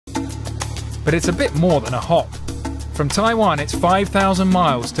But it's a bit more than a hop. From Taiwan, it's 5,000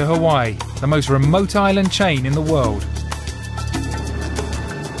 miles to Hawaii, the most remote island chain in the world.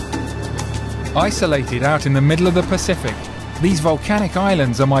 Isolated out in the middle of the Pacific, these volcanic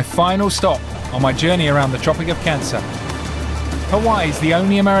islands are my final stop on my journey around the Tropic of Cancer. Hawaii is the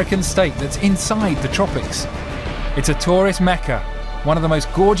only American state that's inside the tropics. It's a tourist mecca, one of the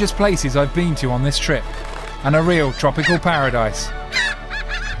most gorgeous places I've been to on this trip, and a real tropical paradise.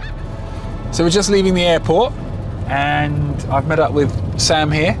 So we're just leaving the airport, and I've met up with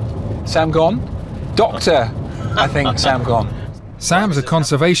Sam here. Sam Gon. Dr. I think Sam Gon. Sam's a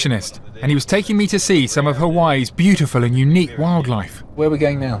conservationist, and he was taking me to see some of Hawaii's beautiful and unique wildlife. Where are we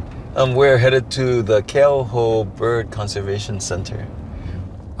going now? We're headed to the Keauhou Bird Conservation Center.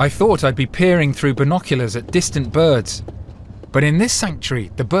 I thought I'd be peering through binoculars at distant birds. But in this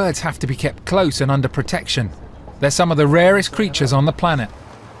sanctuary, the birds have to be kept close and under protection. They're some of the rarest creatures on the planet.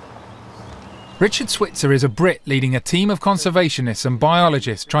 Richard Switzer is a Brit leading a team of conservationists and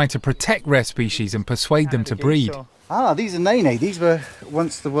biologists trying to protect rare species and persuade them to breed. Ah, these are nene. These were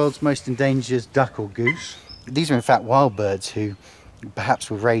once the world's most endangered duck or goose. These are in fact wild birds who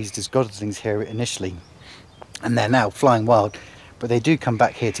perhaps were raised as godlings here initially, and they're now flying wild, but they do come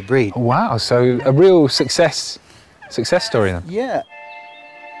back here to breed. Wow, so a real success story then. Yeah.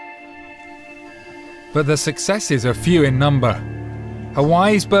 But the successes are few in number.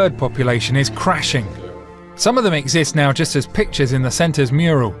 Hawaii's bird population is crashing. Some of them exist now just as pictures in the centre's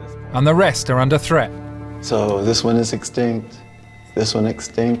mural, and the rest are under threat. So this one is extinct, this one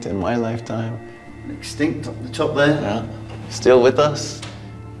extinct in my lifetime. Extinct up the top there. Yeah, still with us.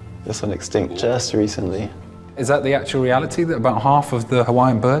 This one extinct just recently. Is that the actual reality, that about half of the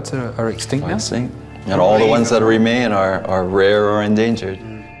Hawaiian birds are extinct now? Extinct. And all the ones that remain are rare or endangered.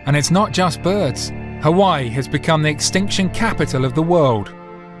 And it's not just birds. Hawaii has become the extinction capital of the world.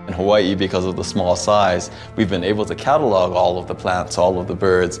 In Hawaii, because of the small size, we've been able to catalog all of the plants, all of the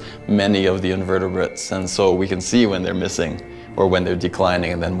birds, many of the invertebrates, and so we can see when they're missing or when they're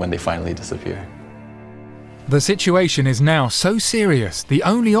declining and then when they finally disappear. The situation is now so serious, the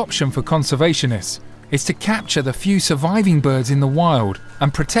only option for conservationists is to capture the few surviving birds in the wild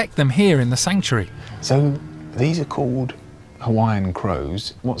and protect them here in the sanctuary. So these are called Hawaiian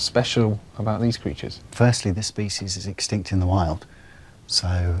crows. What's special about these creatures? Firstly, this species is extinct in the wild.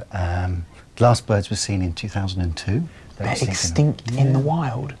 So the last birds were seen in 2002. They're extinct in the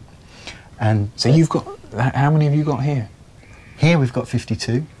wild? And so you've got, how many have you got here? Here we've got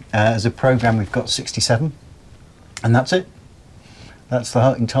 52. As a programme we've got 67. And that's it. That's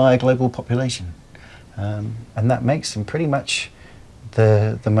the entire global population. And that makes them pretty much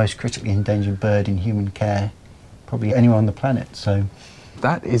the most critically endangered bird in human care, probably anywhere on the planet. So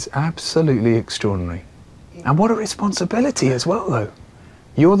that is absolutely extraordinary. And what a responsibility as well, though.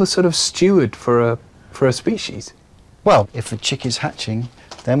 You're the sort of steward for a species. Well, if a chick is hatching,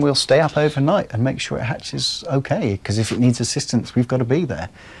 then we'll stay up overnight and make sure it hatches okay, because if it needs assistance, we've got to be there.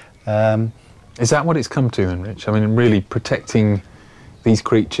 Is that what it's come to, then, Rich? I mean, really protecting these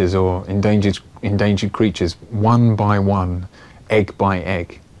creatures, or endangered creatures, one by one, egg by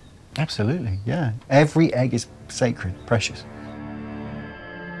egg? Absolutely, yeah. Every egg is sacred, precious.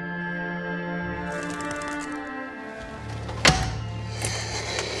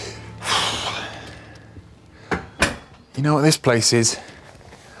 You know what this place is?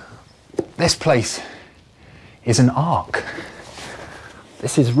 This place is an ark.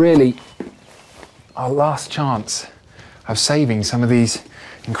 This is really our last chance of saving some of these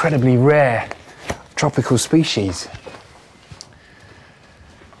incredibly rare tropical species.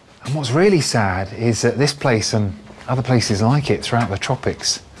 And what's really sad is that this place and other places like it throughout the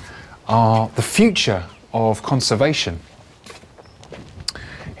tropics are the future of conservation.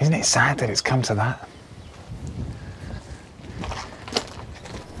 Isn't it sad that it's come to that?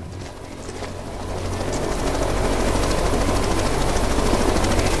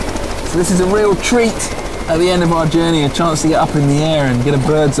 So this is a real treat at the end of our journey, a chance to get up in the air and get a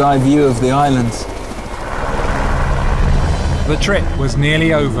bird's eye view of the islands. The trip was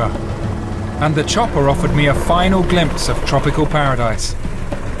nearly over, and the chopper offered me a final glimpse of tropical paradise.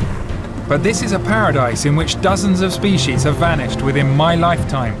 But this is a paradise in which dozens of species have vanished within my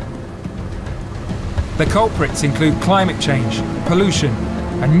lifetime. The culprits include climate change, pollution,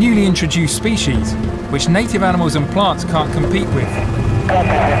 and newly introduced species, which native animals and plants can't compete with.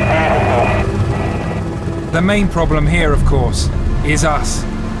 The main problem here, of course, is us.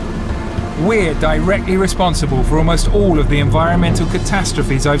 We're directly responsible for almost all of the environmental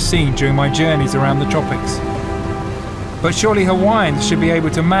catastrophes I've seen during my journeys around the tropics. But surely Hawaiians should be able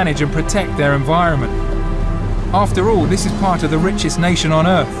to manage and protect their environment. After all, this is part of the richest nation on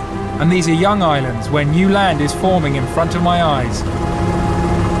Earth, And these are young islands where new land is forming in front of my eyes.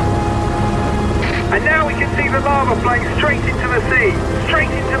 And now we can see the lava flowing straight into the sea, straight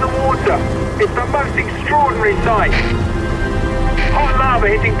into the water. It's the most extraordinary sight. Hot lava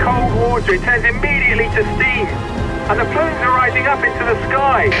hitting cold water, it turns immediately to steam. And the plumes are rising up into the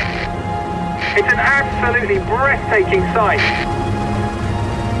sky. It's an absolutely breathtaking sight.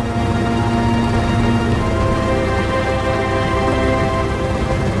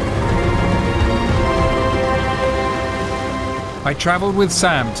 I travelled with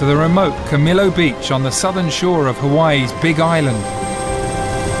Sam to the remote Camilo Beach on the southern shore of Hawaii's Big Island.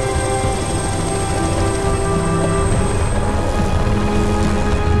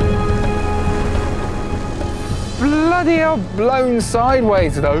 Bloody hell, blown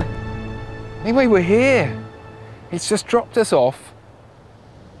sideways though. Anyway, we're here. It's just dropped us off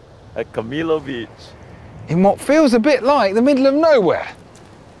At Camilo Beach. in what feels a bit like the middle of nowhere.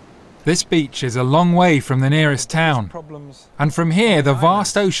 This beach is a long way from the nearest town, and from here the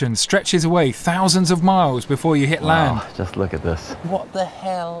vast ocean stretches away thousands of miles before you hit land. Wow, just look at this. What the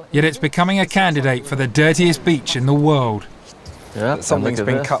hell? Yet it's becoming a candidate for the dirtiest beach in the world. Yeah, Something's and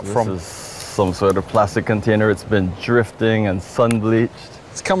look at been cut this. from. This is some sort of plastic container. It's been drifting and sun bleached.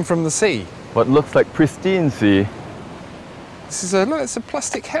 It's come from the sea. What looks like pristine sea. This is look, it's a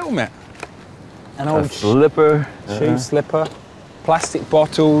plastic helmet. An A old slipper. shoe slipper, plastic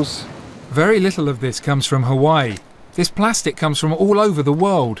bottles. Very little of this comes from Hawaii. This plastic comes from all over the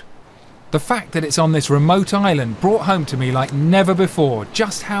world. The fact that it's on this remote island brought home to me like never before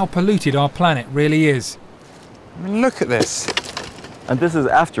just how polluted our planet really is. I mean, look at this. And this is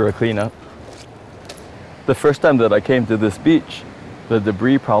after a cleanup. The first time that I came to this beach, the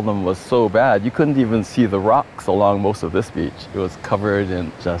debris problem was so bad, you couldn't even see the rocks along most of this beach. It was covered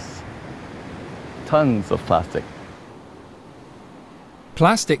in just tons of plastic.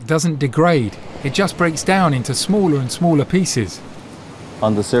 Plastic doesn't degrade, it just breaks down into smaller and smaller pieces.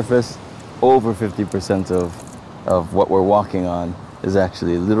 On the surface, over 50% of what we're walking on is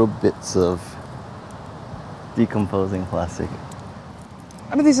actually little bits of decomposing plastic.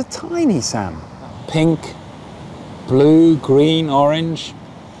 I mean, these are tiny, Sam. Pink, blue, green, orange.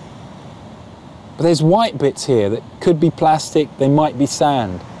 But there's white bits here that could be plastic, they might be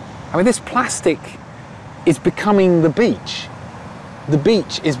sand. I mean, this plastic is becoming the beach. The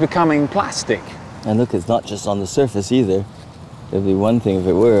beach is becoming plastic. And look, it's not just on the surface either. It'd be one thing if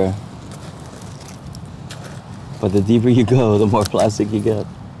it were. But the deeper you go, the more plastic you get.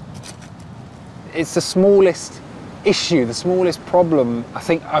 It's the smallest issue, the smallest problem I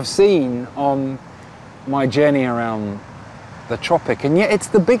think I've seen on my journey around the tropic, and yet it's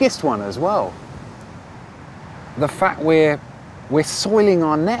the biggest one as well. The fact we're soiling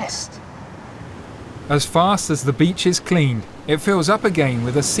our nest. As fast as the beach is cleaned, it fills up again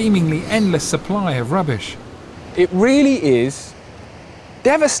with a seemingly endless supply of rubbish. It really is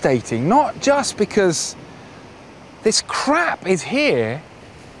devastating, not just because this crap is here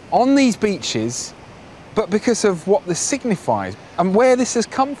on these beaches, but because of what this signifies and where this has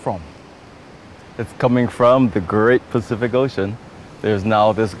come from. It's coming from the Great Pacific Ocean. There's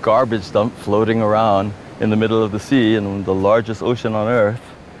now this garbage dump floating around in the middle of the sea in the largest ocean on Earth,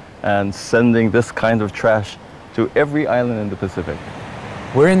 and sending this kind of trash to every island in the Pacific.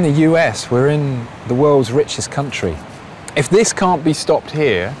 We're in the US, we're in the world's richest country. If this can't be stopped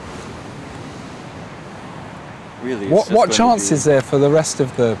here, Really, what chance is there for the rest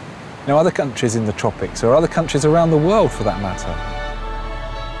of the other countries in the tropics, or other countries around the world for that matter?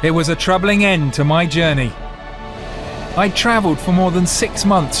 It was a troubling end to my journey. I travelled for more than 6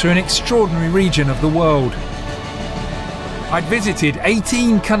 months through an extraordinary region of the world. I'd visited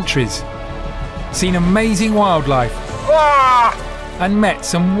 18 countries, seen amazing wildlife, and met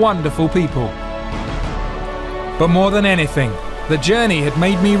some wonderful people. But more than anything, the journey had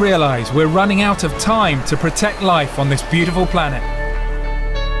made me realise we're running out of time to protect life on this beautiful planet.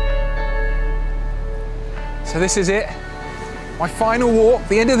 So this is it, my final walk,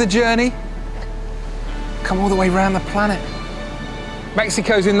 the end of the journey. Come all the way around the planet.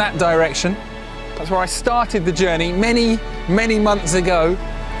 Mexico's in that direction. That's where I started the journey many, many months ago.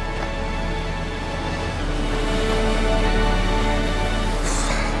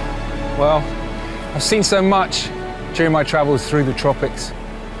 Well, I've seen so much during my travels through the tropics.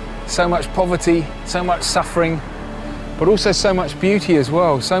 So much poverty, so much suffering, but also so much beauty as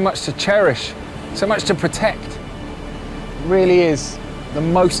well, so much to cherish, so much to protect. It really is the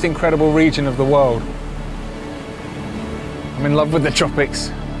most incredible region of the world. I'm in love with the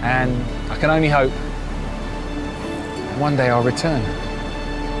tropics, and I can only hope one day I'll return.